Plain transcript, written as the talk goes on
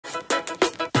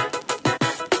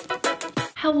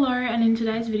Hello, and in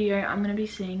today's video I'm going to be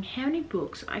seeing how many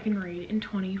books I can read in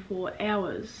 24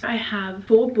 hours. I have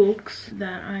 4 books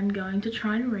that I'm going to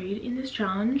try and read in this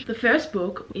challenge. The first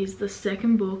book is the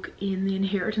second book in the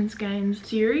Inheritance Games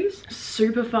series.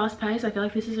 Super fast paced. I feel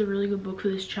like this is a really good book for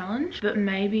this challenge, but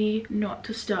maybe not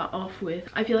to start off with.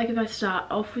 I feel like if I start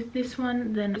off with this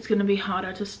one, then it's going to be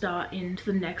harder to start into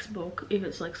the next book if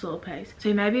it's like slow pace.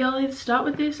 So maybe I'll either start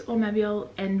with this or maybe I'll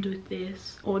end with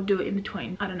this or do it in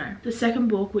between. I don't know. The second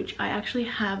book, which I actually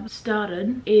have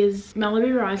started, is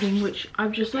Malibu Rising, which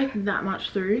I've just like that much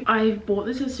through. I bought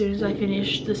this as soon as I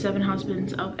finished The Seven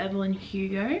Husbands of Evelyn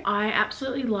Hugo. I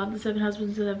absolutely love The Seven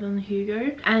Husbands of Evelyn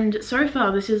Hugo, and so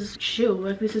far this is chill,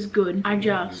 like this is good. I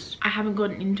haven't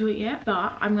gotten into it yet,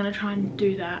 but I'm gonna try and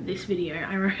do that this video.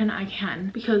 I reckon I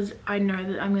can, because I know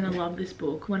that I'm gonna love this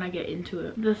book when I get into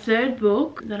it. The third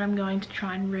book that I'm going to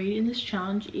try and read in this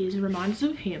challenge is Reminders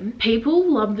of Him. People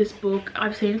love this book.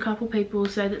 I've seen a couple people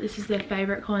say that this is their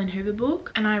favorite Colleen Hoover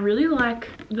book, and I really like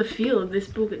the feel of this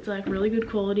book. It's like really good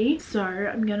quality, so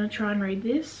I'm gonna try and read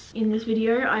this in this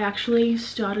video. I actually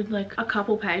started like a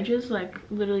couple pages, like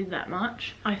literally that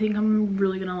much. I think I'm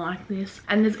really gonna like this.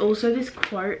 And there's also this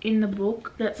quote in the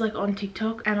book that's like on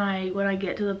TikTok, and when I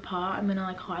get to the part, I'm gonna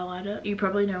like highlight it. You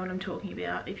probably know what I'm talking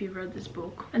about if you've read this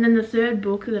book. And then the third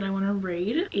book that I want to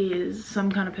read is Some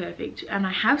Kind of Perfect, and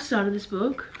I have started this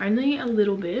book only a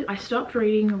little bit. I stopped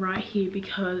reading right here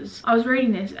because I was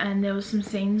reading this and there was some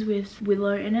scenes with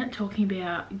Willow in it talking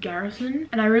about Garrison,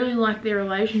 and I really liked their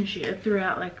relationship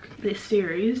throughout like this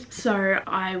series, so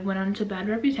I went on to Bad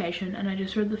Reputation and I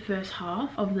just read the first half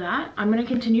of that. I'm going to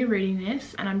continue reading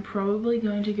this, and I'm probably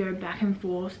going to go back and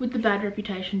forth with the Bad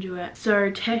Reputation duet. So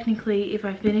technically if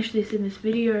I finish this in this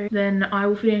video, then I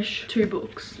will finish 2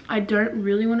 books. I don't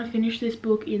really want to finish this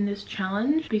book in this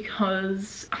challenge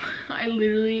because I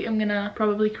literally am gonna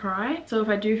probably cry. So if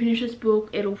I do finish this book,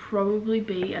 it'll probably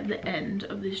be at the end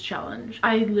of this challenge.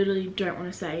 I literally don't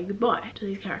want to say goodbye to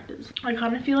these characters. I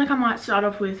kind of feel like I might start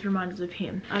off with Reminders of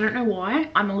Him. I don't know why.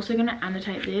 I'm also going to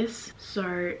annotate this,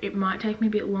 so it might take me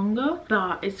a bit longer,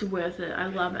 but it's worth it. I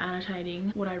love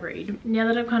annotating what I read. Now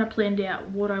that I've kind of planned out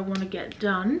what I want to get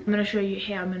done, I'm going to show you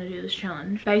how I'm going to do this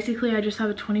challenge. Basically, I just have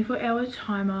a 24-hour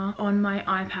timer on my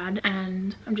iPad,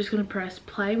 and I'm just going to press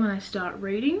play when I start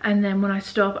reading, and then when I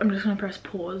stop, I'm just going to press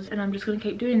pause, and I'm just going to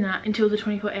keep doing that until the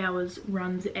 24 hours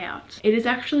runs out. It is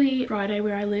actually Friday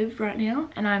where I live right now,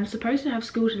 and I'm supposed to have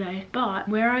school today, but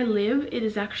where I live, it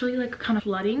is actually like kind of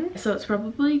flooding, so it's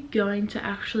probably going to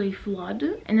actually flood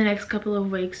in the next couple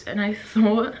of weeks. And I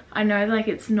thought, I know like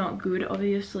it's not good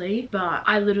obviously, but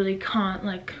I literally can't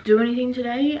like do anything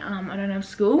today. I don't have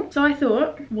school, so I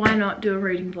thought, why not do a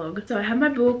reading vlog? So I have my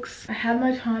books, I have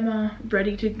my timer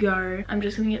ready to go. I'm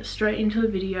just gonna get straight into the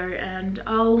video and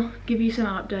I'll give you some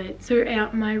updates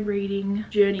throughout my reading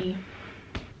journey.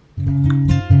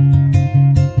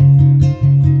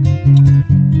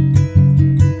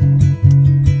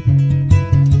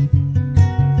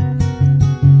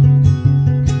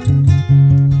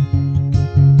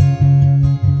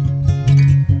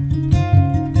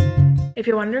 If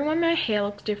you're wondering why my hair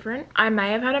looks different, I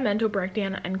may have had a mental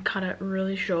breakdown and cut it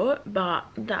really short, but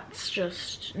that's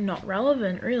just not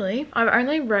relevant really. I've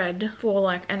only read for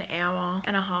like an hour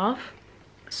and a half,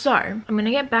 so I'm gonna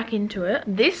get back into it.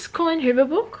 This Colleen Hoover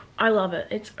book, I love it.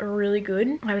 It's really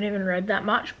good. I haven't even read that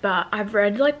much, but I've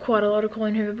read like quite a lot of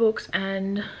Colleen Hoover books,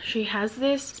 and she has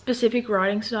this specific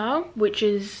writing style which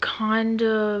is kind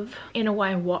of in a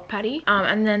way Wattpad-y.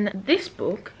 And then this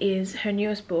book is her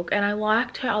newest book, and I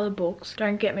liked her other books,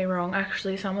 don't get me wrong.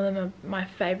 Actually, some of them are my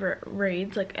favorite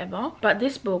reads like ever, but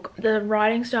this book, the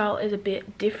writing style is a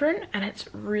bit different and it's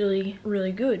really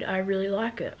good. I really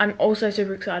like it. I'm also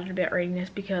super excited about reading this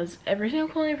because every single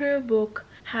Colleen Hoover book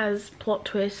has plot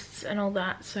twists and all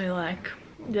that, so like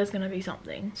there's gonna be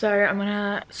something. So I'm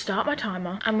gonna start my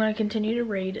timer. I'm gonna continue to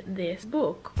read this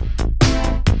book.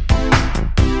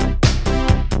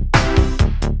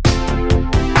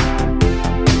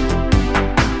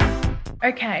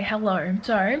 Okay, hello.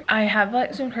 So I have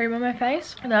like some cream on my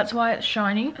face, and that's why it's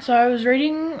shiny. So I was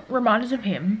reading Reminders of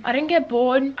Him. I didn't get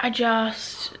bored.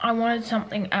 I wanted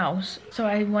something else. So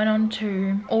I went on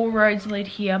to All Roads Lead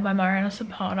Here by Mariana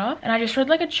Zapata, and I just read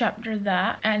like a chapter of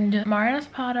that. And Mariana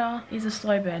Zapata is a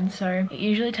slow burn, so it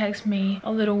usually takes me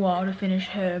a little while to finish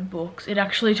her books. It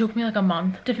actually took me like a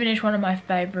month to finish one of my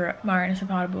favorite Mariana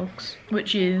Zapata books,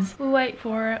 which is, we'll wait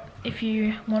for it if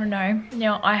you want to know.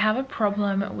 Now, I have a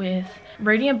problem with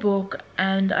reading a book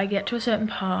and I get to a certain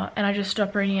part and I just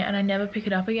stop reading it and I never pick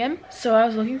it up again. So I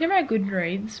was looking through my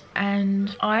Goodreads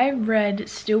and I read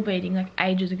Still Beating like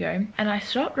ages ago and I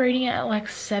stopped reading it at like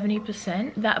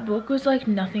 70%. That book was like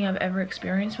nothing I've ever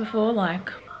experienced before. Like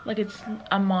it's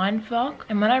a mind fuck.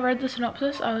 And when I read the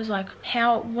synopsis, I was like,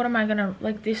 what am I gonna,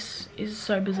 like, this is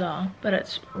so bizarre, but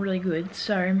it's really good.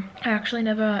 So I actually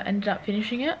never ended up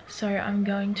finishing it. So I'm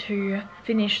going to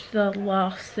finish the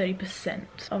last 30%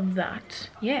 of that.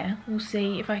 Yeah, we'll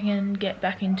see if I can get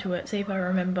back into it, see if I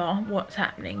remember what's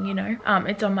happening, you know.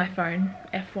 It's on my phone,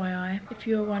 FYI, if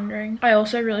you were wondering. I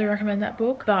also really recommend that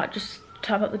book, but just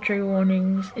type up the trigger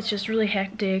warnings. It's just really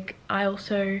hectic. I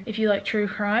also, if you like true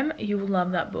crime, you will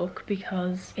love that book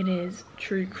because it is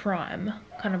true crime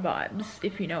kind of vibes,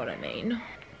 if you know what I mean.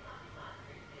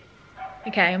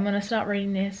 Okay, I'm gonna start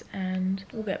reading this and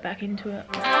we'll get back into it.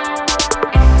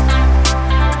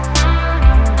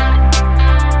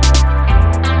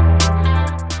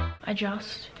 I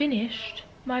just finished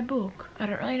my book. I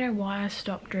don't really know why I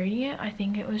stopped reading it. I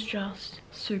think it was just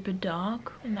super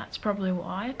dark and that's probably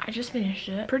why. I just finished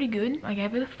it. Pretty good. I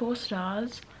gave it 4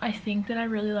 stars. I think that I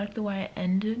really liked the way it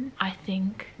ended. I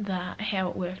think that how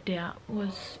it worked out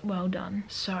was well done.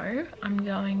 So I'm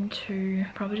going to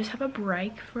probably just have a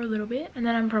break for a little bit and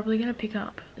then I'm probably going to pick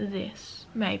up this,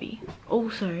 maybe.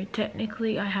 Also,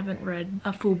 technically I haven't read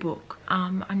a full book.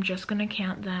 I'm just going to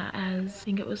count that as, I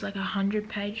think it was like 100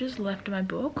 pages left of my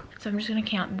book. So I'm just going to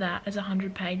count that as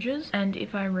 100 pages. And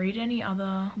if I read any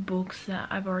other books that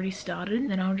I've already started,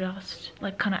 then I'll just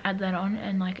like kind of add that on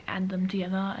and like add them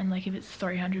together. And like if it's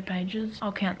 300 pages,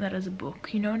 I'll count that as a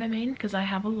book, you know what I mean? Because I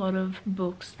have a lot of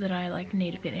books that I like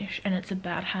need to finish and it's a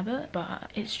bad habit,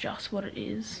 but it's just what it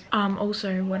is.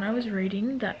 Also, when I was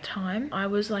reading that time, I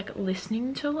was like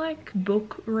listening to like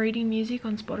book reading music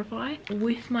on Spotify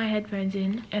with my headphones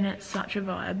in and it's such a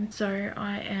vibe. So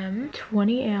I am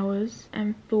 20 hours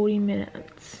and 40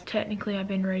 minutes. Technically I've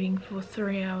been reading for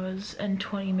 3 hours and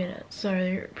 20 minutes,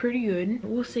 so pretty good.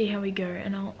 We'll see how we go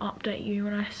and I'll update you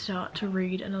when I start to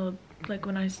read another, like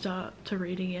when I start to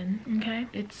read again. Okay,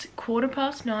 it's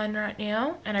 9:15 right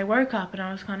now and I woke up and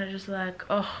I was kind of just like,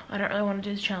 oh, I don't really want to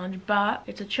do this challenge, but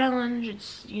it's a challenge.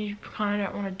 It's, you kind of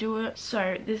don't want to do it.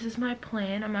 So this is my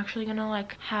plan. I'm actually gonna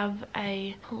like have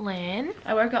a plan.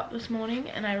 I woke up this morning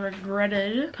and I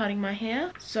regretted cutting my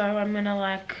hair, so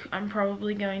I'm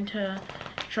probably going to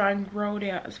try and grow it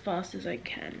out as fast as I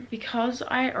can. Because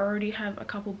I already have a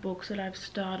couple books that I've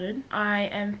started, I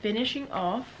am finishing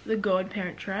off The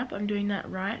Godparent Trap. I'm doing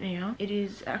that right now. It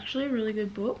is actually a really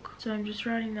good book, so I'm just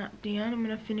writing that down. I'm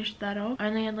gonna finish that off. I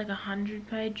only had like 100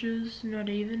 pages, not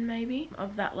even maybe,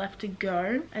 of that left to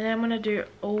go. And then I'm gonna do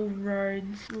All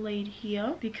Roads Lead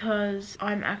Here because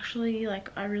I'm actually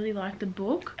like, I really like the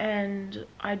book and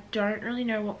I don't really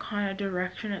know what kind of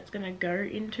direction it's gonna go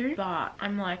into, but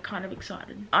I'm like kind of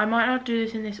excited. I might not do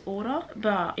this in this order,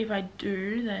 but if I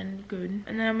do, then good.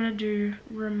 And then I'm gonna do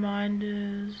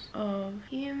Reminders of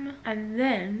Him, and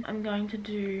then I'm going to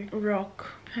do Rock,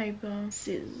 Paper,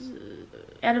 Scissors.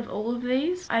 Out of all of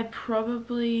these, I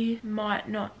probably might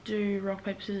not do Rock,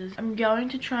 Paper, Scissors. I'm going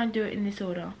to try and do it in this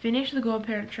order. Finish The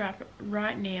Godparent Trap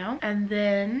right now, and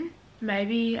then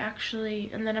maybe actually,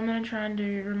 and then I'm gonna try and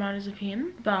do Reminders of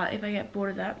Him, but if I get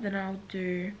bored of that, then I'll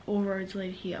do All Roads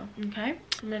Lead Here. Okay,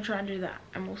 I'm gonna try and do that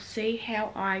and we'll see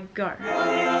how I go.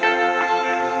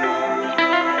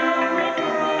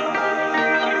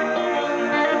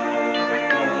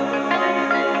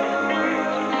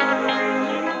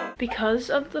 Because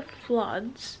of the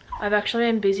floods, I've actually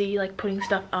been busy like putting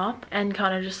stuff up and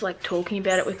kind of just like talking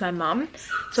about it with my mum.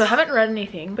 So I haven't read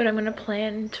anything, but I'm gonna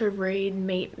plan to read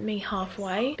Meet Me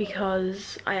Halfway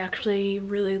because I actually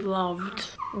really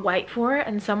loved Wait For It,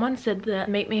 and someone said that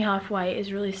Meet Me Halfway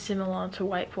is really similar to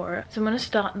Wait For It. So I'm gonna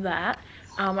start that.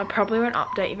 I probably won't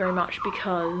update you very much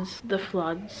because the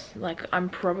floods, like I'm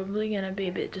probably gonna be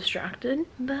a bit distracted.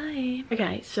 Bye.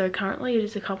 Okay, so currently it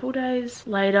is a couple days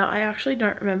later. I actually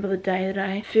don't remember the day that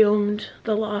I filmed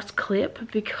the last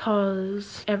clip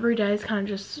because every day is kind of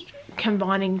just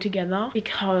combining together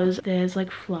because there's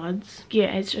like floods.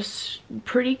 Yeah, it's just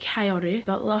pretty chaotic,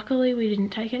 but luckily we didn't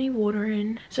take any water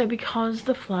in. So because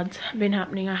the floods have been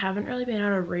happening, I haven't really been able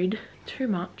to read too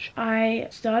much. I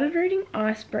started reading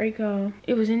Icebreaker.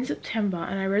 It was in September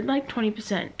and I read like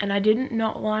 20% and I didn't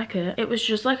not like it. It was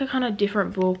just like a kind of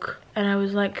different book and I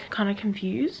was like kind of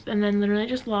confused, and then literally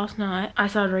just last night I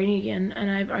started reading again and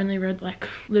I've only read like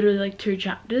literally like 2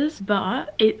 chapters,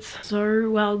 but it's so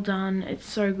well done. It's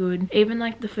so good. Even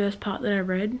like the first part that I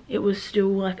read, it was still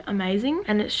like amazing,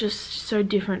 and it's just so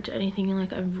different to anything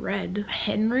like I've read.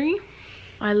 Henry,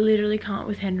 I literally can't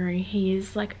with Henry. He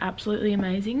is like absolutely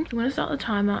amazing. I'm gonna start the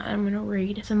timer and I'm gonna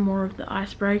read some more of the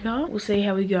Icebreaker. We'll see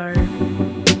how we go.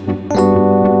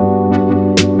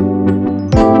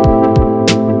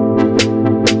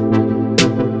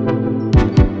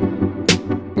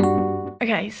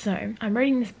 Okay, so I'm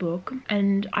reading this book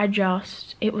and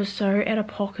it was so out of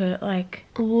pocket. Like,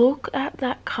 look at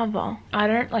that cover. I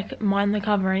don't like mind the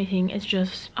cover or anything. It's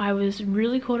just I was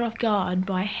really caught off guard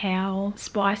by how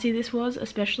spicy this was,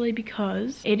 especially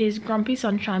because it is Grumpy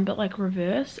Sunshine but like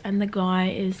reverse, and the guy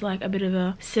is like a bit of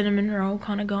a cinnamon roll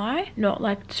kind of guy, not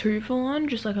like too full on,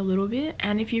 just like a little bit.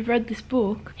 And if you've read this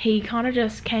book, he kind of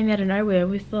just came out of nowhere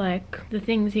with like the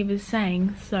things he was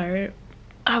saying, so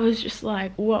I was just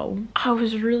like, whoa. I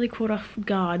was really caught off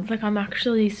guard. Like, I'm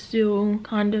actually still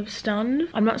kind of stunned.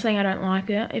 I'm not saying I don't like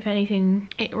it. If anything,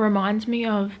 it reminds me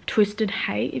of Twisted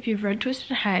Hate. If you've read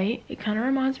Twisted Hate, it kind of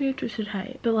reminds me of Twisted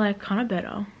Hate, but like kind of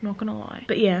better, not gonna lie.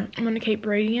 But yeah, I'm gonna keep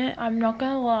reading it. I'm not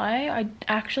gonna lie, I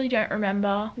actually don't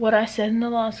remember what I said in the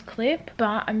last clip,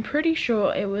 but I'm pretty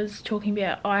sure it was talking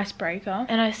about Icebreaker,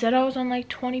 and I said I was on like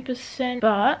 20%,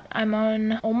 but I'm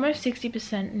on almost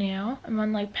 60% now. I'm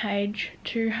on like page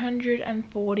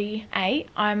 248.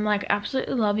 I'm like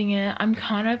absolutely loving it. I'm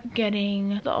kind of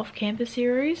getting the Off-Campus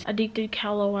series, Addicted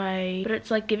Calloway, but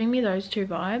it's like giving me those two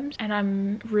vibes, and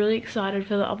I'm really excited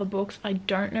for the other books. I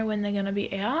don't know when they're gonna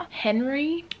be out.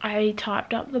 Henry, I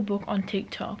typed up the book on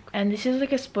TikTok, and this is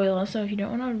like a spoiler, so if you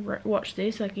don't want to watch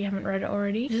this, like you haven't read it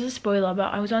already, this is a spoiler,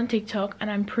 but I was on TikTok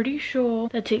and I'm pretty sure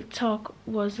the TikTok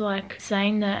was like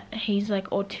saying that he's like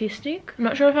autistic. I'm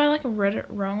not sure if I like read it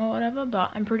wrong or whatever,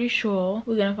 but I'm pretty sure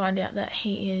we're gonna find out that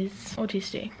he is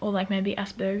autistic, or like maybe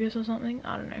Asperger's or something.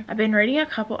 I don't know. I've been reading a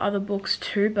couple other books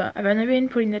too, but I've only been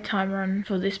putting the timer on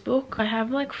for this book. I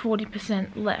have like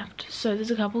 40% left, so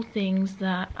there's a couple things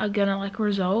that are gonna like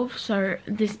resolve. So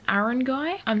this Aaron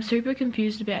guy, I'm super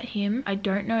confused about him. I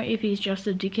don't know if he's just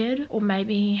a dickhead or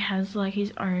maybe he has like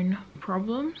his own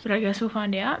problems, but I guess we'll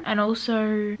find out. And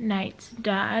also Nate's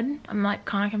dad, I'm like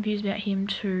kind of confused about him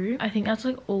too. I think that's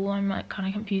like all I'm like kind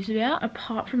of confused about.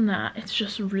 Apart from that, it's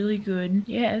just really good.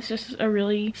 Yeah, it's just a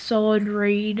really solid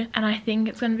read, and I think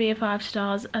it's going to be a 5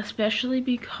 stars, especially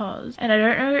because, and I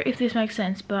don't know if this makes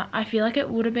sense, but I feel like it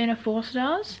would have been a 4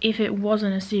 stars if it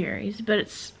wasn't a series, but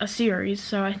it's a series,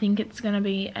 so I think it's going to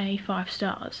be a 5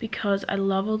 stars because I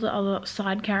love all the other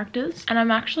side characters, and I'm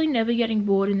actually never getting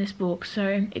bored in this book.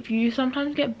 So if you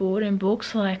sometimes get bored in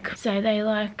books, like say they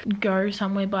like go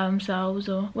somewhere by themselves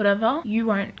or whatever, you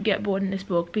won't get bored in this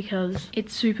book because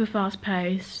it's super fast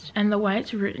paced, and the way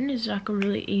it's written is like a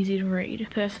really easy to read.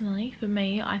 Personally, for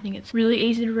me, I think it's really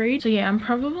easy to read. So yeah, I'm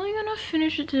probably gonna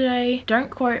finish it today. Don't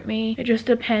quote me, it just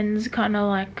depends, kind of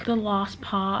like the last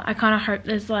part. I kind of hope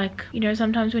there's like, you know,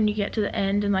 sometimes when you get to the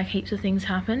end and like heaps of things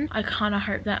happen, I kind of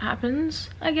hope that happens.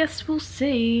 I guess we'll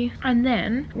see. And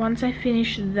then once I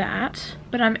finish that,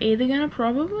 but I'm either gonna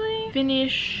probably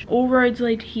finish All Roads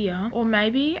Lead Here, or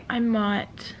maybe I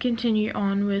might continue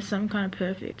on with Some Kind of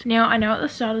Perfect. Now, I know at the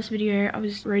start of this video I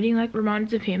was reading like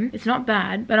reminders of him. It's not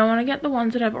bad, but I want to get the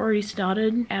ones that I've already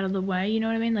started out of the way, you know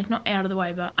what I mean? Like not out of the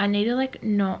way, but I need to like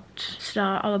not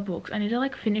start other books. I need to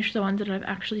like finish the ones that I've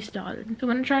actually started. So I'm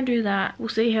gonna try and do that. We'll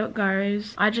see how it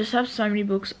goes. I just have so many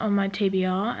books on my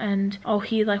TBR, and I'll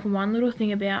hear like one little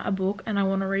thing about a book and I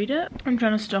want to read it. I'm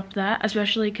trying to stop that,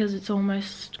 especially because it's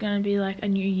almost gonna be like a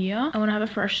new year. I want to have a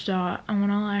fresh start. I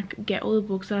want to like get all the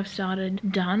books that I've started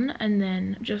done and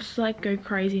then just like go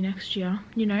crazy next year,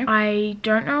 you know? I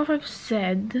don't know if I've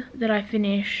said that I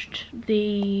finished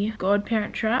the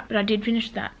Godparent Trap, but I did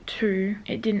finish that too.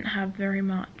 It didn't have very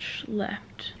much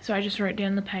left, so I just wrote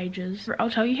down the pages. I'll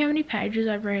tell you how many pages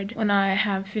I've read when I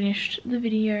have finished the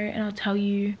video, and I'll tell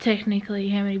you technically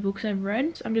how many books I've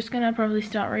read. So I'm just gonna probably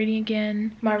start reading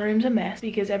again. My room's a mess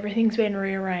because everything's been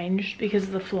rearranged because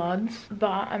of the floods,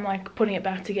 but I'm like putting it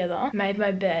back together. Made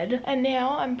my bed, and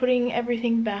now I'm putting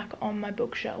everything back on my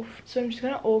bookshelf. So I'm just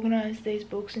gonna organize these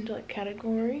books into like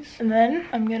categories, and then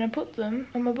I'm gonna put them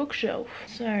on my bookshelf.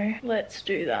 So let's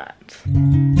do that.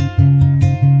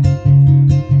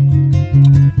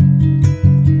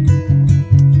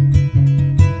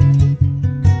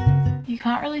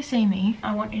 Can't really see me.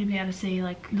 I want you to be able to see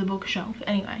like the bookshelf.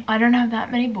 Anyway, I don't have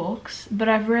that many books, but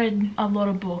I've read a lot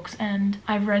of books, and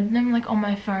I've read them like on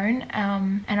my phone,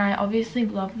 and I obviously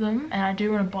love them and I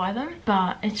do want to buy them,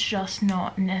 but it's just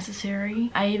not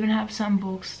necessary. I even have some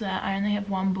books that I only have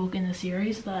one book in the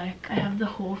series. Like I have the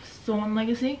Hawthorne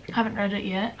Legacy, haven't read it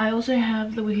yet. I also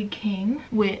have The Wicked King,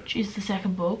 which is the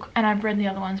second book, and I've read the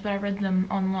other ones, but I read them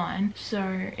online,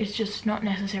 so it's just not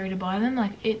necessary to buy them.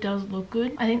 Like it does look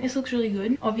good. I think this looks really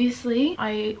good. Obviously obviously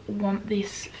I want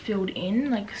this filled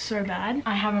in like so bad.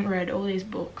 I haven't read all these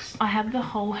books. I have the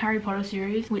whole Harry Potter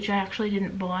series, which I actually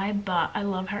didn't buy, but I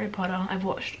love Harry Potter. I've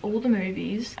watched all the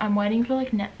movies. I'm waiting for like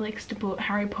Netflix to put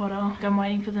Harry Potter. I'm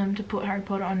waiting for them to put Harry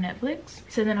Potter on Netflix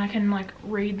so then I can like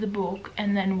read the book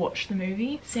and then watch the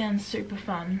movie. Sounds super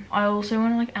fun. I also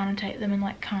want to like annotate them and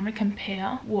like kind of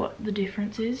compare what the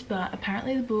difference is, but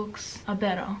apparently the books are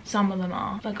better. Some of them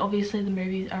are. Like obviously the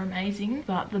movies are amazing,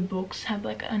 but the books have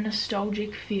like a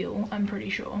nostalgic feel, I'm pretty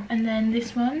sure. And then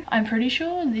this one, I'm pretty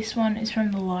sure this one is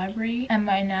from the library and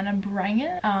my nana bring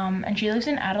it. And she lives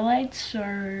in Adelaide, so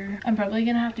I'm probably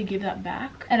gonna have to give that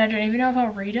back. And I don't even know if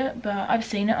I'll read it, but I've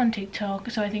seen it on TikTok,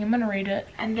 so I think I'm gonna read it.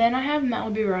 And then I have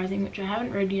Malibu Rising, which I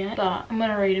haven't read yet, but I'm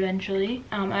gonna read eventually.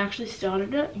 I actually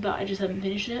started it, but I just haven't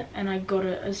finished it, and I got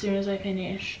it as soon as I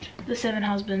finished The 7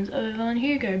 Husbands of Evelyn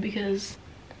Hugo because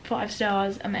 5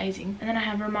 stars, amazing. And then I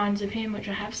have Reminds of Him, which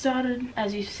I have started,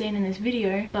 as you've seen in this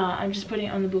video, but I'm just putting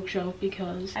it on the bookshelf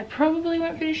because I probably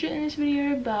won't finish it in this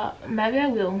video, but maybe I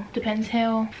will. Depends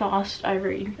how fast I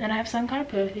read. Then I have Some Kind of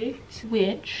Perfect,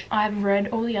 which I've read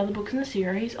all the other books in the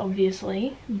series,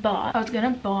 obviously, but I was gonna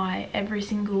buy every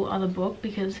single other book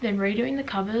because they're redoing the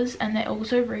covers and they're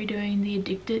also redoing the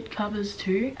Addicted covers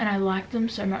too, and I like them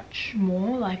so much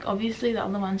more. Like obviously the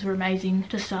other ones were amazing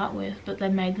to start with, but they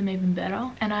made them even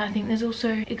better. And I think there's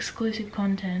also exclusive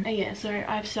content. Yeah, so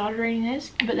I've started reading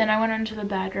this, but then I went on to the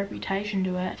Bad Reputation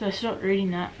to it, so I stopped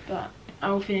reading that, but I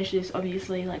will finish this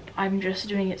obviously. Like I'm just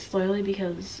doing it slowly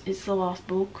because it's the last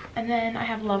book. And then I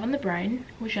have Love on the Brain,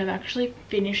 which I've actually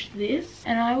finished this,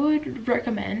 and I would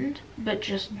recommend, but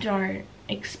just don't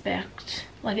expect,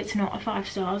 like it's not a 5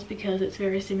 stars because it's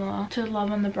very similar to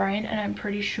Love on the Brain, and I'm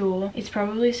pretty sure it's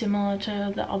probably similar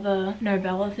to the other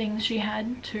novella things she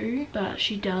had too, but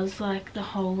she does like the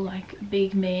whole like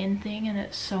big man thing and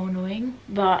it's so annoying.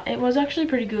 But it was actually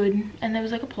pretty good, and there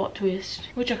was like a plot twist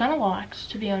which I kind of liked,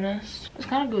 to be honest. It was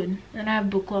kind of good. Then I have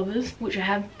Book Lovers, which I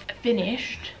have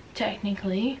finished.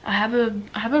 Technically I have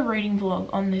a reading vlog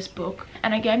on this book,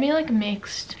 and it gave me like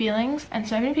mixed feelings, and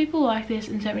so many people like this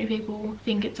and so many people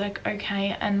think it's like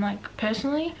okay, and like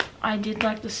personally I did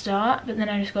like the start, but then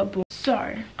I just got bored,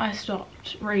 so I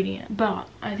stopped reading it, but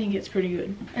I think it's pretty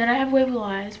good. And then I have Where Will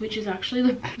Lies, which is actually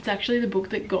the book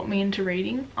that got me into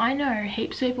reading. I know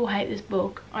heaps of people hate this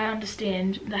book. I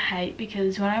understand the hate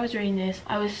because when I was reading this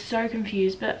I was so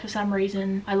confused, but for some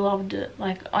reason I loved it.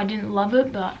 Like I didn't love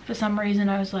it, but for some reason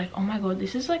I was like, oh my god,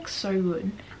 this is like so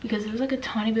good, because there was like a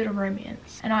tiny bit of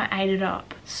romance and I ate it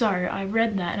up. So I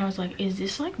read that and I was like, is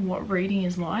this like what reading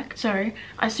is like? So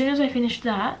as soon as I finished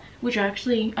that, which I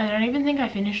don't even think I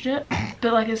finished it,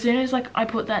 but like as soon as like I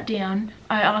put that down,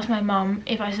 I asked my mum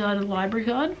if I still had a library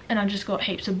card, and I just got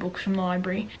heaps of books from the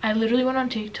library. I literally went on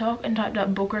TikTok and typed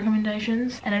up book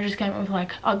recommendations, and I just came up with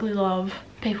like Ugly Love,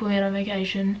 People We Met on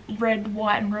Vacation, Red,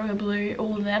 White and Royal Blue,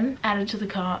 all of them added to the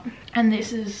cart. And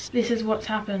this is what's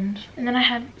happened. And then I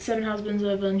have 7 Husbands of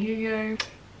Evelyn Hugo.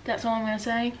 That's all I'm gonna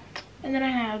say. And then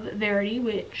I have Verity,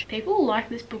 which people like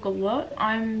this book a lot.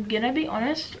 I'm gonna be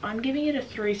honest, I'm giving it a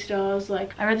 3 stars.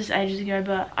 Like I read this ages ago,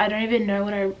 but I don't even know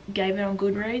what I gave it on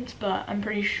Goodreads, but I'm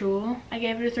pretty sure I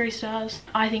gave it a 3 stars.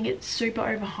 I think it's super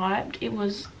overhyped. It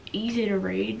was easy to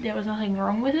read, there was nothing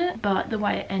wrong with it, but the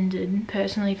way it ended,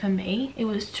 personally for me, it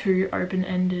was too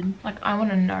open-ended. Like I want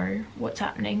to know what's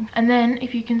happening. And then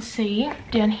if you can see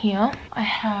down here, I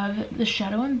have The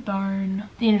Shadow and Bone,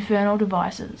 The Infernal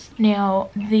Devices. Now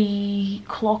the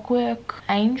Clockwork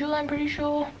Angel, I'm pretty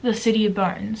sure, The City of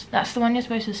Bones, that's the one you're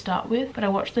supposed to start with, but I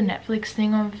watched the Netflix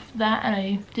thing of that and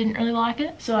I didn't really like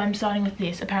it, so I'm starting with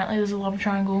this. Apparently there's a love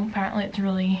triangle, apparently it's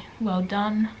really well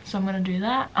done, so I'm gonna do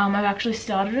that. I've actually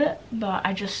started it, but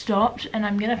I just stopped, and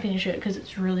I'm gonna finish it because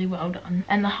it's really well done.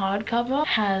 And the hardcover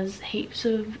has heaps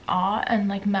of art and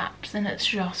like maps, and it's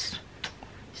just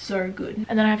so good.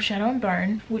 And then I have Shadow and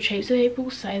Bone, which heaps of people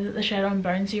say that the Shadow and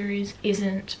Bone series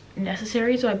isn't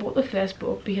necessary, so I bought the first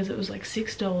book because it was like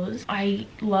 $6. I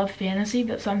love fantasy,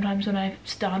 but sometimes when I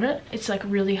start it, it's like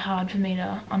really hard for me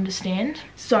to understand,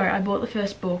 so I bought the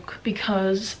first book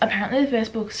because apparently the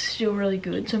first book's still really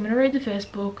good. So I'm gonna read the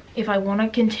first book. If I want to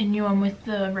continue on with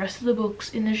the rest of the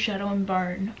books in the Shadow and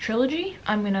Bone trilogy,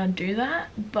 I'm gonna do that,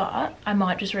 but I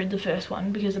might just read the first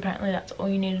one because apparently that's all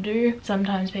you need to do.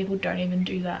 Sometimes people don't even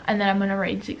do that. that. And then I'm gonna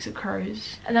read Six of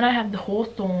Crows. And then I have the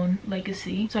Hawthorne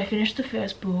Legacy. So I finished the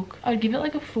first book. I'd give it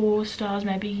like a 4 stars,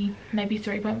 maybe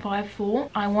 3.5, 4.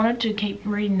 I wanted to keep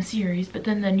reading the series, but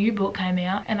then the new book came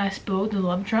out and I spoiled the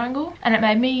love triangle. And it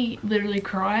made me literally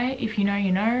cry. If you know,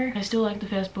 you know. I still like the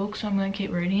first book, so I'm gonna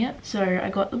keep reading it. So I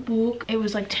got the book. It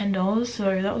was like $10,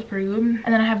 so that was pretty good.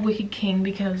 And then I have Wicked King,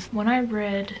 because when I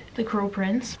read The Cruel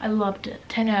Prince, I loved it.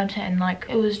 10 out of 10. Like,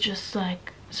 it was just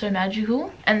like so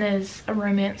magical, and there's a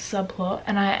romance subplot,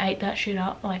 and I ate that shit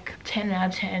up. Like 10 out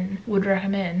of 10 would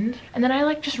recommend. And then I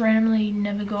like just randomly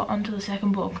never got onto the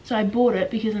second book, so I bought it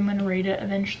because I'm gonna read it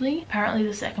eventually. Apparently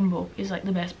the second book is like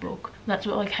the best book. That's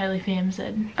what like Hayley Pham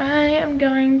said. I am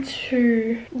going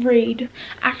to read.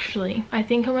 Actually, I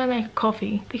think I'm gonna make a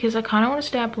coffee because I kind of want to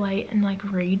stay up late and like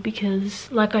read,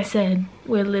 because like I said,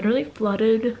 we're literally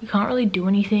flooded. We can't really do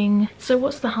anything, so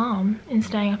what's the harm in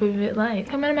staying up a bit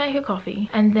late? I'm gonna make a coffee,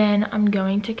 and then I'm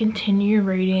going to continue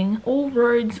reading All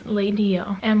Roads Lead Here,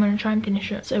 and I'm gonna try and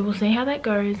finish it. So we'll see how that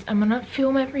goes. I'm gonna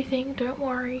film everything, don't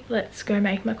worry. Let's go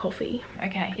make my coffee.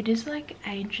 Okay, it is like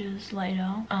ages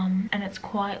later, and it's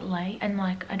quite late, and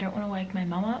like I don't want to wake my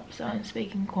mum up, so I'm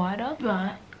speaking quieter.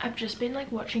 But I've just been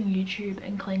like watching YouTube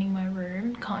and cleaning my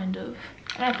room, kind of,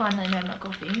 and I finally made my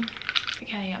coffee.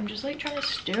 Okay, I'm just like trying to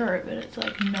stir it, but it's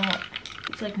like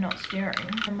not stirring.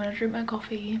 I'm gonna drink my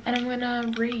coffee and I'm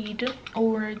gonna read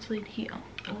All Roads Lead Here.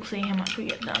 We'll see how much we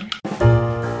get done.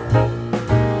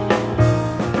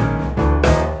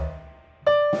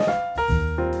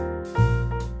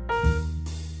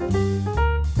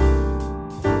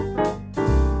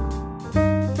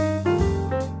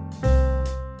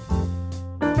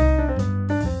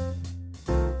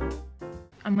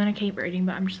 I'm gonna keep reading,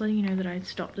 but I'm just letting you know that I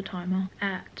stopped the timer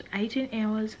at 18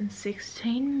 hours and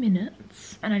 16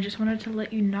 minutes. And I just wanted to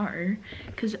let you know,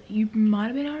 because you might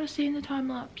have been able to see in the time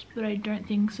lapse, but I don't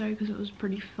think so because it was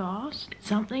pretty fast.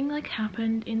 Something like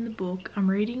happened in the book. I'm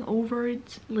reading All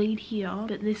Roads Lead Here,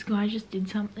 but this guy just did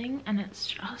something and it's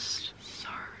just so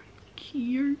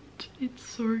cute. It's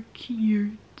so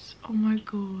cute. Oh my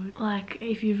god. Like,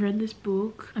 if you've read this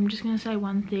book, I'm just gonna say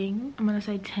one thing. I'm gonna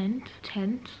say tent,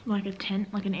 like a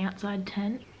tent, like an outside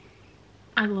tent.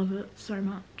 I love it so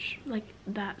much. Like,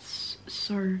 that's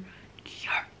so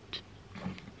cute.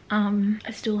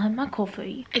 I still have my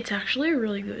coffee. It's actually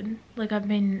really good. Like, I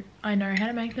know how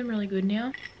to make them really good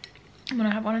now. I'm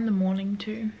gonna have one in the morning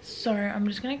too. So I'm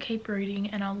just gonna keep reading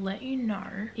and I'll let you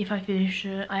know if I finish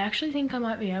it. I actually think I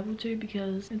might be able to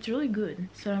because it's really good.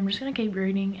 So I'm just gonna keep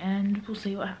reading and we'll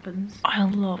see what happens. I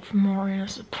love Moria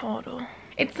Zapata.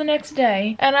 It's the next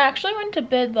day and I actually went to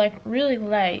bed like really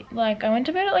late. Like, I went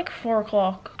to bed at like 4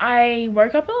 o'clock. I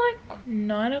woke up at like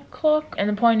 9 o'clock, and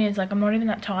the point is, like, I'm not even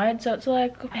that tired, so it's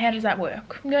like, how does that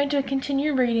work? I'm going to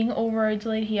continue reading All Roads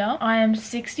Lead Here. I am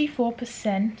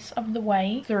 64% of the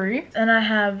way through and I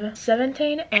have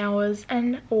 17 hours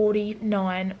and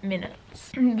 49 minutes.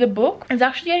 The book is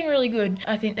actually getting really good.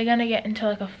 I think they're gonna get into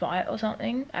like a fight or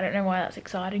something. I don't know why that's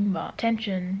exciting, but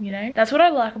tension, you know? That's what I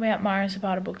like about Moria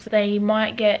Zapata books. They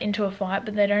might get into a fight,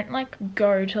 but they don't like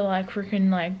go to like freaking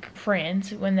like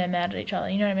France when they're mad at each other,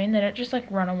 you know what I mean? They don't just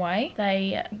like run away.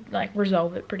 They like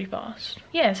resolve it pretty fast.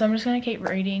 Yeah, so I'm just gonna keep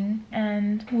reading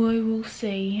and we will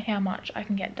see how much I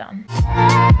can get done.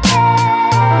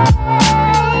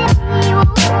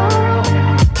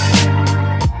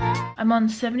 I'm on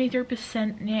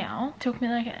 73% now. It took me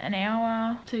like an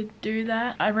hour to do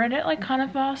that. I read it like kind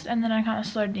of fast and then I kind of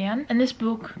slowed down. And this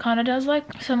book kind of does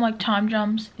like some like time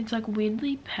jumps. It's like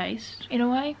weirdly paced in a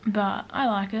way, but I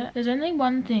like it. There's only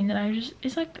one thing that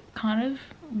it's like kind of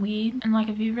weird, and like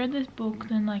if you've read this book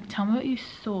then like tell me what you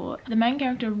thought. The main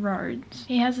character Rhodes,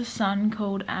 he has a son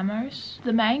called Amos.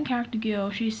 The main character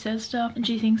girl, she says stuff and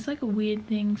she thinks like weird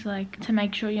things, like to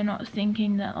make sure you're not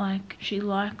thinking that like she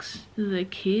likes the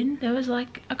kid. There was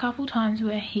like a couple times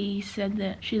where he said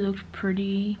that she looked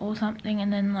pretty or something,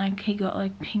 and then like he got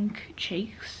like pink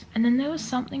cheeks, and then there was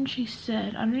something she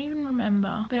said, I don't even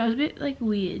remember, but it was a bit like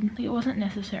weird. Like, it wasn't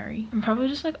necessary. I'm probably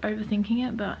just like overthinking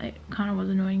it, but it kind of was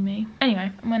annoying me. Anyway,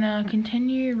 I'm gonna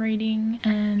continue reading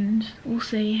and we'll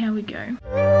see how we go.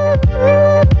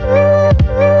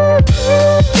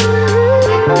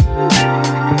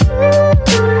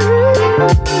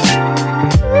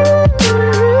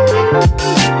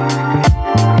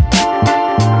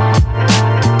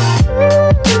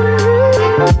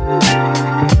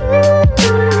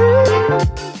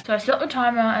 So So I set the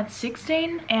timer at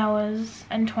 16 hours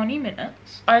and 20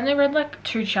 minutes. I only read like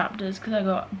 2 chapters because I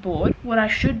got bored. What I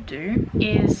should do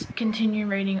is continue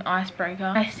reading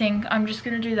Icebreaker. I think I'm just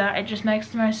gonna do that. It just makes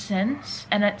the most sense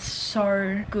and it's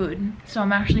so good. So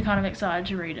I'm actually kind of excited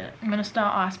to read it. I'm gonna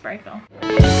start Icebreaker.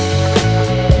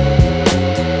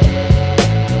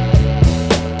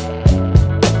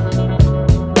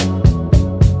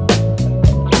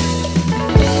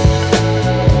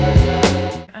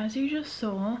 As you just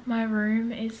saw, my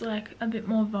room is like a bit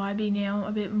more vibey now,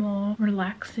 a bit more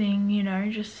relaxing, you know,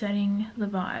 just setting the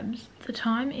vibes. The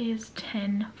time is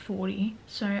 10:40,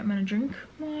 so I'm gonna drink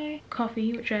my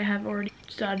coffee, which I have already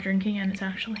started drinking, and it's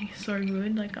actually so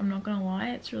good. Like, I'm not gonna lie,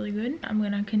 it's really good. I'm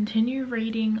gonna continue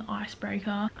reading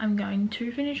Icebreaker. I'm going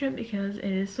to finish it because it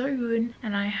is so good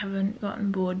and I haven't gotten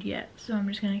bored yet, so I'm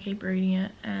just gonna keep reading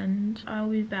it and I'll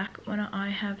be back when I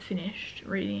have finished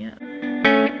reading it.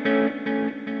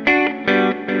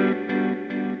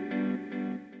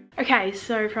 Okay,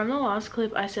 so from the last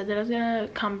clip I said that I was gonna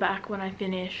come back when I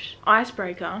finished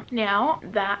Icebreaker. Now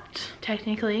that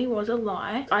technically was a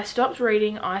lie. I stopped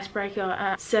reading Icebreaker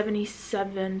at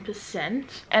 77%,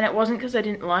 and it wasn't because I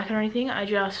didn't like it or anything. I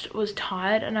just was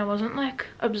tired and I wasn't like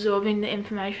absorbing the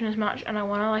information as much, and I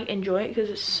want to like enjoy it because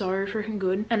it's so freaking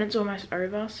good and it's almost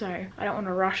over, so I don't want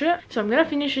to rush it. So I'm gonna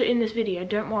finish it in this video,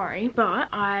 don't worry. But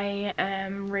I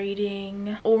am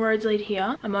reading All Roads Lead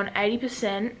Here. I'm on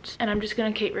 80% and I'm just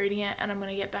gonna keep reading it, and I'm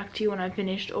gonna get back to you when I've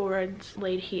finished All Roads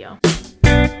Lead Here.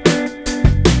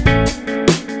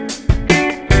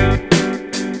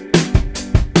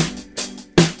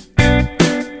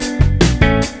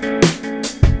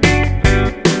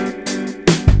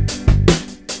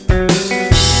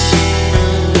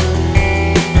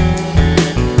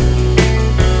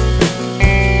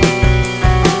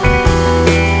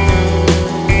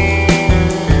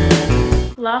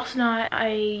 Last night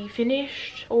I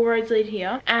finished All Roads Lead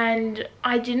Here, and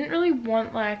I didn't really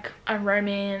want like a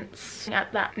romance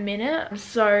at that minute,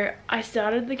 so I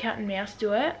started the Cat and Mouse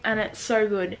Duet, and it's so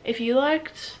good. If you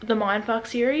liked the Mindfuck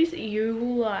series, you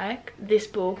will like this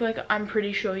book. Like, I'm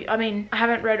pretty sure I mean, I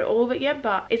haven't read all of it yet,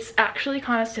 but it's actually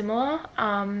kind of similar,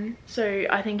 so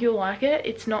I think you'll like it.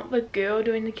 It's not the girl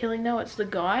doing the killing though, it's the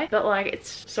guy, but like,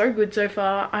 it's so good so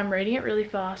far. I'm reading it really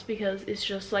fast because it's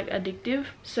just like addictive.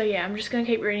 So yeah, I'm just gonna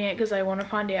keep reading it because I want to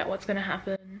find out what's gonna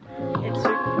happen. It's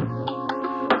so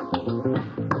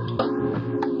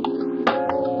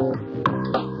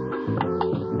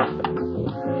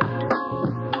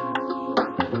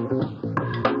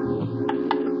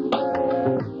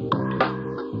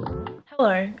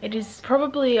Hello, it is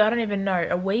probably, I don't even know,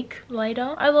 a week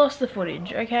later. I lost the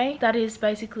footage, okay? That is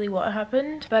basically what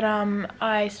happened. But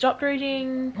I stopped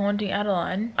reading Haunting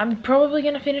Adeline. I'm probably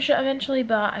gonna finish it eventually,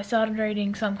 but I started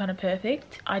reading Some Kind of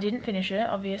Perfect. I didn't finish it,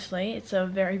 obviously. It's a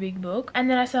very big book. And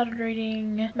then I started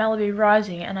reading Malibu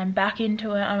Rising, and I'm back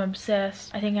into it. I'm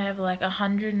obsessed. I think I have like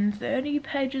 130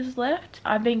 pages left.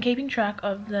 I've been keeping track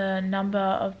of the number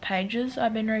of pages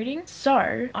I've been reading,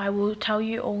 so I will tell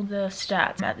you all the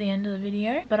stats at the end of the video.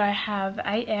 But I have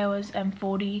 8 hours and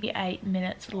 48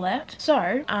 minutes left,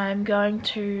 so I'm going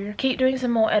to keep doing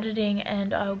some more editing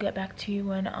and I'll get back to you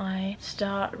when I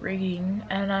start reading.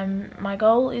 And my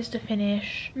goal is to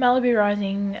finish Malibu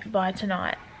Rising by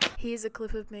tonight. Here's a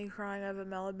clip of me crying over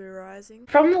Malibu Rising.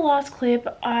 From the last clip,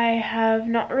 I have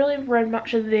not really read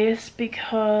much of this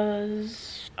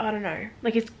because I don't know,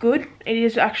 like, it's good. It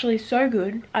is actually so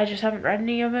good. I just haven't read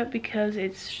any of it because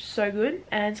it's so good,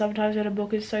 and sometimes when a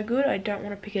book is so good I don't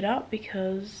want to pick it up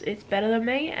because it's better than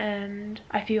me and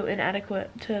I feel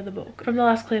inadequate to the book. From the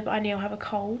last clip, I now have a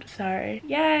cold, so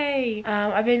yay.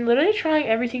 I've been literally trying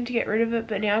everything to get rid of it,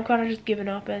 but now I've kind of just given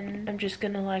up and I'm just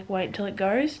gonna like wait until it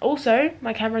goes. Also,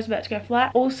 my camera's about to go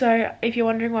flat. Also, if you're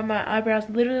wondering why my eyebrows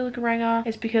literally look a ranger,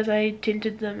 it's because I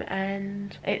tinted them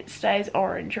and it stays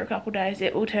orange for a couple days.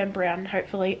 It will turn brown,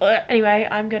 hopefully. Anyway,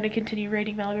 I'm going to continue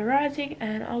reading Malibu Rising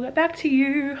and I'll get back to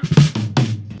you.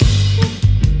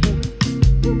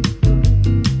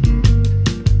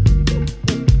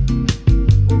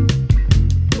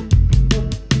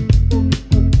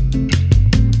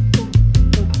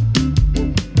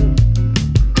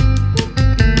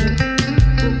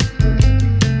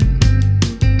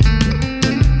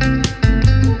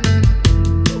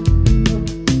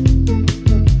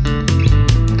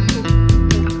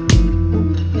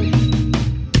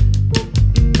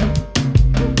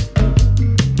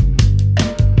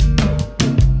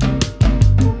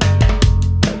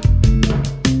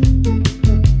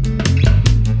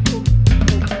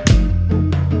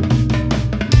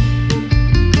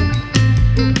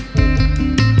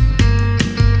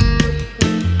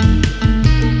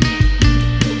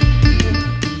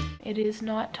 It is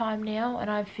night time now and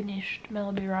I've finished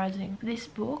Malibu Rising. This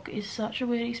book is such a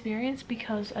weird experience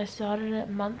because I started it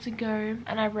months ago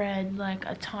and I read like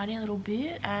a tiny little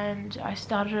bit, and I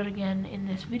started it again in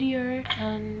this video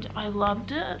and I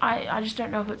loved it. I just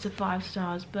don't know if it's a 5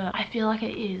 stars, but I feel like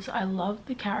it is. I love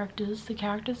the characters. The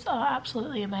characters are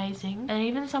absolutely amazing, and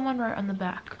even someone wrote on the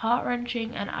back,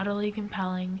 heart-wrenching and utterly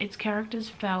compelling. Its characters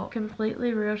felt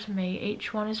completely real to me.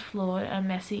 Each one is flawed and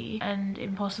messy and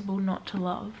impossible not to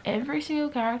love. Every single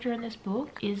character in this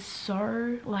book is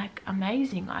so like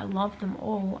amazing. I love them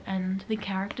all, and the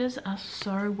characters are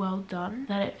so well done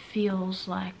that it feels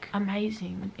like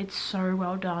amazing. It's so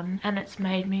well done, and it's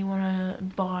made me want to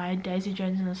buy Daisy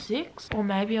Jones and the Six, or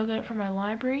maybe I'll get it from my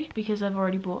library because I've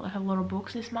already bought like a lot of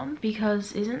books this month.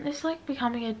 Because isn't this like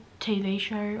becoming a TV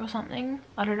show or something?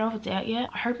 I don't know if it's out yet.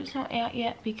 I hope it's not out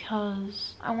yet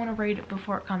because I want to read it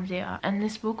before it comes out. And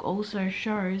this book also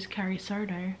shows Carrie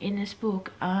Soto in this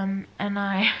book, and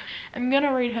I am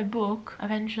gonna read her book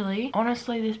eventually.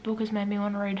 Honestly, this book has made me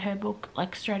want to read her book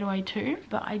like straight away too,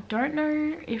 but I don't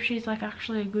know if she's like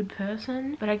actually a good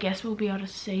person, but I guess we'll be able to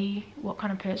see what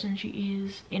kind of person she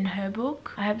is in her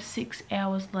book. I have 6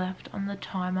 hours left on the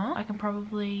timer. I can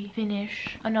probably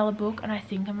finish another book, and I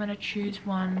think I'm gonna choose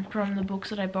one from the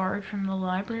books that I borrowed from the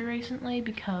library recently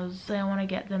because I want to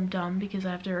get them done because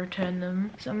I have to return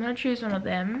them. So I'm gonna choose one of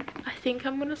them. I think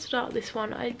I'm gonna start this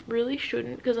one. I really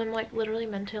shouldn't because I'm like literally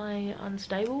mentally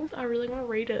unstable. I really want to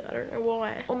read it. I don't know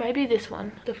why. Or maybe this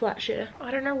one, The Flat Share.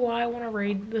 I don't know why I want to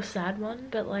read the sad one,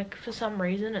 but like for some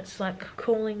reason it's like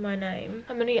calling my name.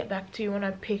 I'm gonna get back to you when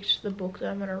I picked the book that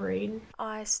I'm gonna read.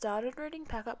 I started reading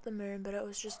Pack Up the Moon, but it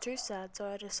was just too sad, so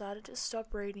I decided to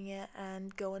stop reading it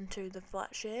and go into The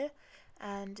Flat Share.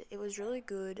 And it was really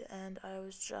good, and I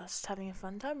was just having a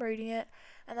fun time reading it.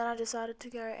 And then I decided to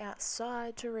go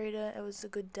outside to read it. It was a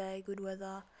good day, good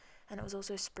weather, and it was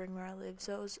also spring where I live,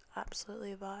 so it was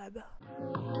absolutely a vibe.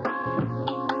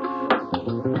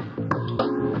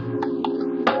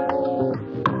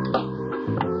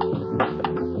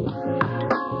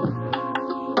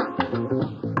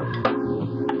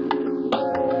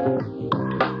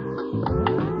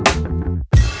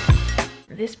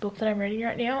 This book that I'm reading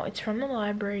right now, it's from the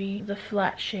library, The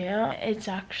Flat Share. It's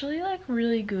actually like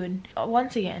really good.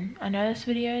 Once again, I know this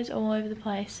video is all over the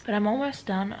place, but I'm almost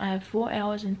done. I have 4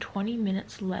 hours and 20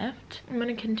 minutes left. I'm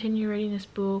going to continue reading this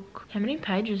book. How many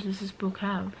pages does this book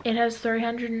have? It has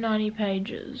 390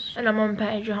 pages, and I'm on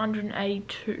page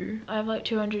 182. I have like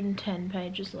 210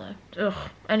 pages left.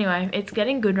 Ugh. Anyway, it's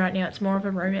getting good right now. It's more of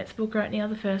a romance book right now.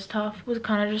 The first half was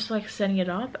kind of just like setting it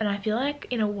up, and I feel like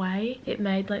in a way it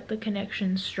made like the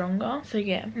connection stronger. So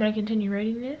yeah, I'm gonna continue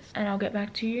reading this and I'll get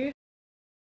back to you.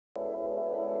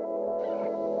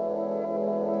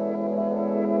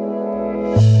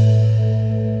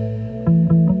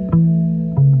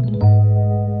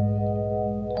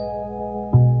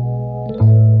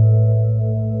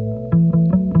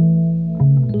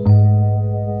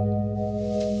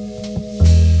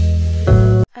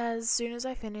 As soon as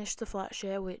I finished The Flat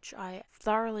Share, which I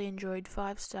thoroughly enjoyed,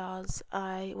 5 stars,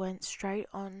 I went straight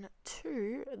on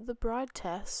to The Bride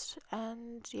Test,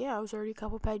 and yeah, I was already a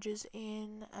couple pages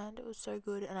in and it was so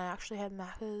good, and I actually had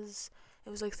Macca's. It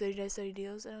was like 30 days 30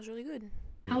 deals and it was really good.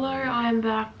 Hello, I am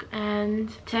back, and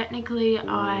technically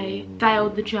I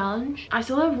failed the challenge. I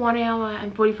still have 1 hour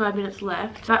and 45 minutes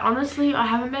left, but honestly I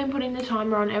haven't been putting the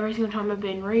timer on every single time I've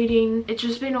been reading. It's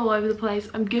just been all over the place.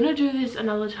 I'm gonna do this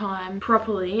another time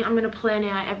properly. I'm gonna plan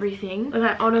out everything. Like,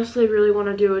 I honestly really want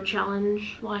to do a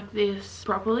challenge like this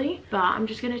properly, but I'm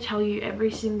just gonna tell you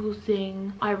every single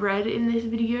thing I read in this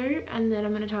video, and then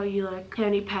I'm gonna tell you like how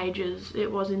many pages it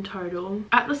was in total.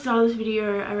 At the start of this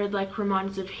video I read like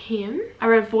Reminders of Him.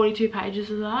 I read 42 pages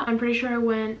of that. I'm pretty sure I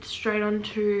went straight on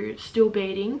to Still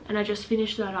Beating, and I just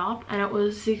finished that up, and it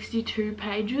was 62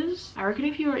 pages. I reckon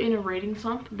if you were in a reading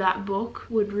slump, that book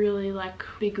would really like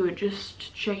be good.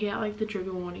 Just check out like the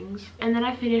trigger warnings. And then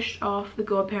I finished off The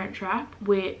Godparent Trap,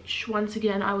 which once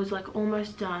again I was like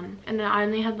almost done, and I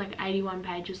only had like 81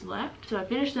 pages left. So I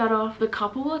finished that off. The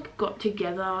couple like got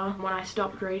together when I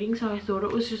stopped reading, so I thought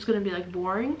it was just gonna be like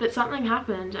boring, but something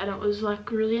happened and it was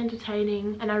like really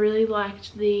entertaining, and I really liked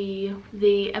the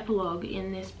epilogue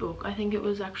in this book. I think it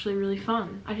was actually really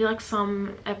fun. I feel like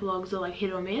some epilogues are like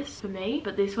hit or miss for me,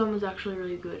 but this one was actually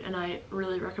really good, and I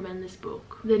really recommend this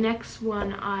book. The next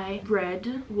one I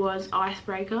read was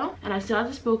Icebreaker, and I started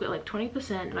this book at like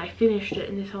 20% and I finished it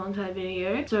in this whole entire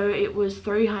video. So it was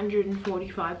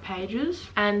 345 pages,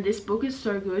 and this book is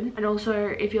so good. And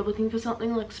also, if you're looking for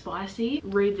something like spicy,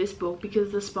 read this book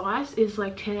because the spice is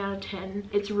like 10 out of 10.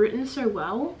 It's written so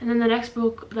well. And then the next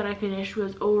book that I finished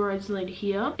finished was All Roads Lead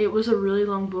Here. It was a really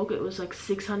long book. It was like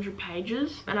 600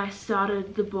 pages, and I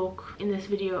started the book in this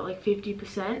video at like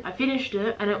 50%. I finished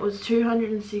it and it was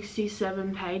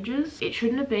 267 pages. It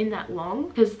shouldn't have been that long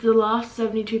because the last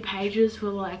 72 pages were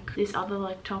like this other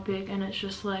like topic, and it's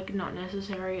just like not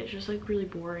necessary. It's just like really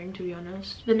boring, to be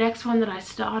honest. The next one that I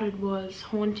started was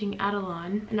Haunting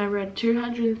Adeline, and I read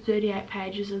 238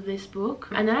 pages of this book,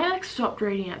 and then I like stopped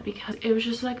reading it because it was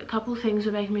just like a couple of things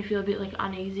were making me feel a bit like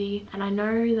uneasy, and I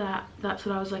know that that's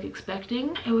what I was like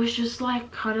expecting. It was just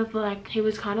like kind of like, he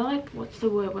was kind of like, what's the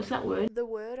word, what's that word? The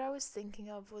word I was thinking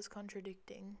of was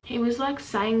contradicting. He was like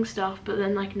saying stuff but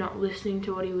then like not listening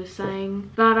to what he was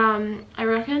saying. But I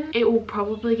reckon it will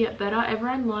probably get better.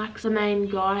 Everyone likes the main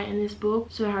guy in this book,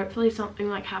 so hopefully something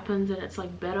like happens and it's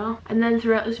like better. And then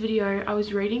throughout this video I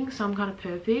was reading Some Kind of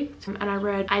Perfect, and I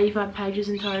read 85 pages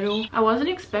in total. I wasn't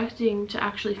expecting to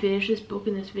actually finish this book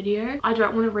in this video. I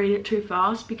don't want to read it too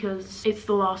fast because it's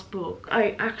the last book.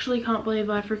 I actually can't believe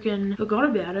I freaking forgot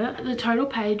about it. The total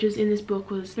pages in this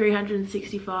book was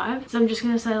 365, so I'm just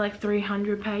gonna say like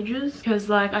 300 pages because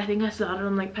like I think I started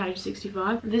on like page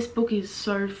 65. This book is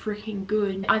so freaking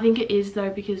good. I think it is though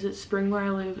because it's spring where I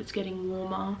live, it's getting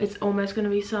warmer, it's almost gonna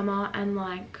be summer, and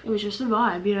like it was just a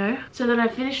vibe, you know. So then I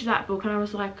finished that book and I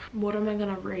was like, what am I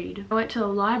gonna read? I went to the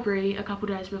library a couple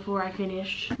days before I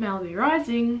finished Malibu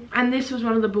Rising, and this was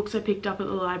one of the books I picked up at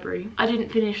the library. I didn't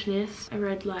finish this. I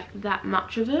read like that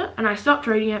much of it and I stopped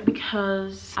reading it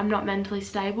because I'm not mentally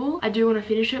stable. I do want to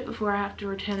finish it before I have to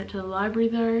return it to the library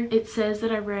though. It says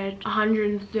that I read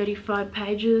 135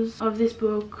 pages of this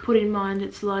book. Put in mind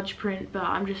it's large print, but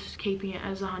I'm just keeping it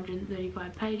as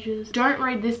 135 pages. Don't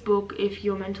read this book if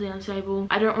you're mentally unstable.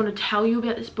 I don't want to tell you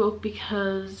about this book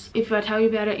because if I tell you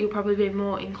about it you'll probably be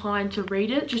more inclined to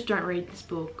read it. Just don't read this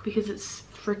book because it's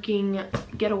freaking,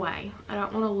 get away. I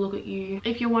don't want to look at you.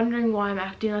 If you're wondering why I'm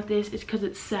acting like this, it's because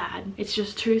it's sad. It's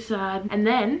just too sad. And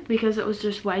then because it was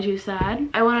just way too sad,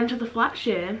 I went onto the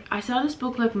Flatshare. I started this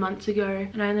book like months ago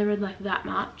and I only read like that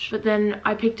much, but then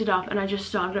I picked it up and I just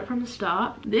started it from the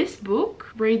start. This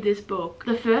book, read this book.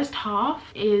 The first half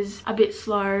is a bit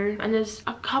slow and there's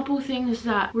a couple things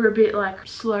that were a bit like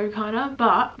slow kind of,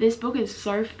 but this book is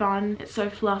so fun, it's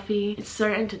so fluffy, it's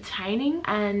so entertaining,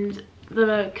 and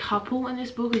the couple in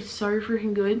this book is so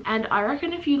freaking good. And I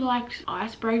reckon if you liked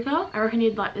Icebreaker, I reckon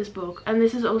you'd like this book. And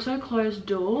this is also Closed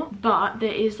Door, but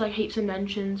there is like heaps of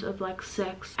mentions of like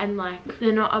sex, and like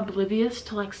they're not oblivious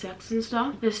to like sex and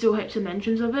stuff. There's still heaps of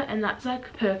mentions of it, and that's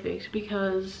like perfect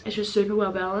because it's just super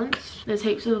well balanced. There's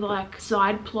heaps of like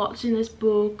side plots in this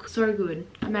book. So good,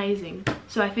 amazing.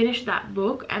 So I finished that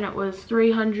book and it was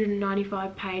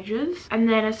 395 pages, and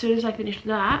then as soon as I finished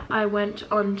that I went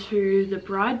on to The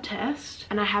Bride Test,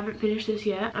 and I haven't finished this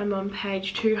yet. I'm on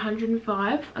page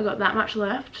 205. I got that much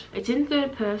left. It's in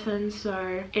third person,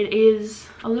 so it is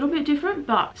a little bit different,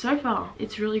 but so far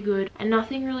it's really good and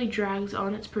nothing really drags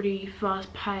on. It's pretty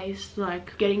fast paced,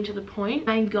 like getting to the point.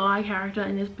 The main guy character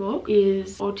in this book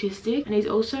is autistic and he's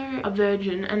also a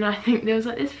virgin, and I think there was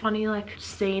like this funny like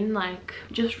scene, like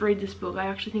just read this book. I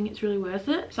actually think it's really worth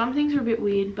it. Some things are a bit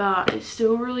weird, but it's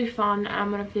still really fun, and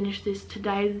I'm gonna finish this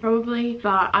today probably,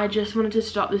 but I just wanted to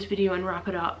stop this video and wrap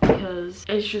it up because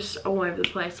it's just all over the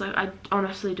place. Like I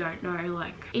honestly don't know.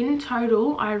 Like in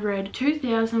total I read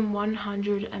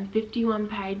 2,151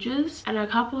 pages, and a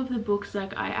couple of the books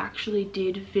like I actually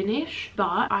did finish,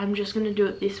 but I'm just gonna do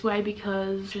it this way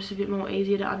because it's just a bit more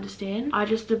easier to understand. I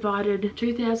just divided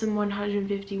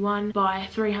 2,151 by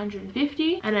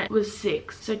 350 and it was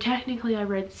 6, so technically I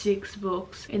read 6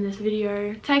 books in this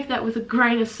video. Take that with a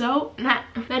grain of salt. Nah.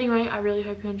 Anyway, I really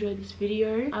hope you enjoyed this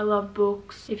video. I love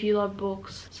books. If you love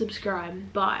books,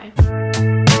 subscribe. Bye.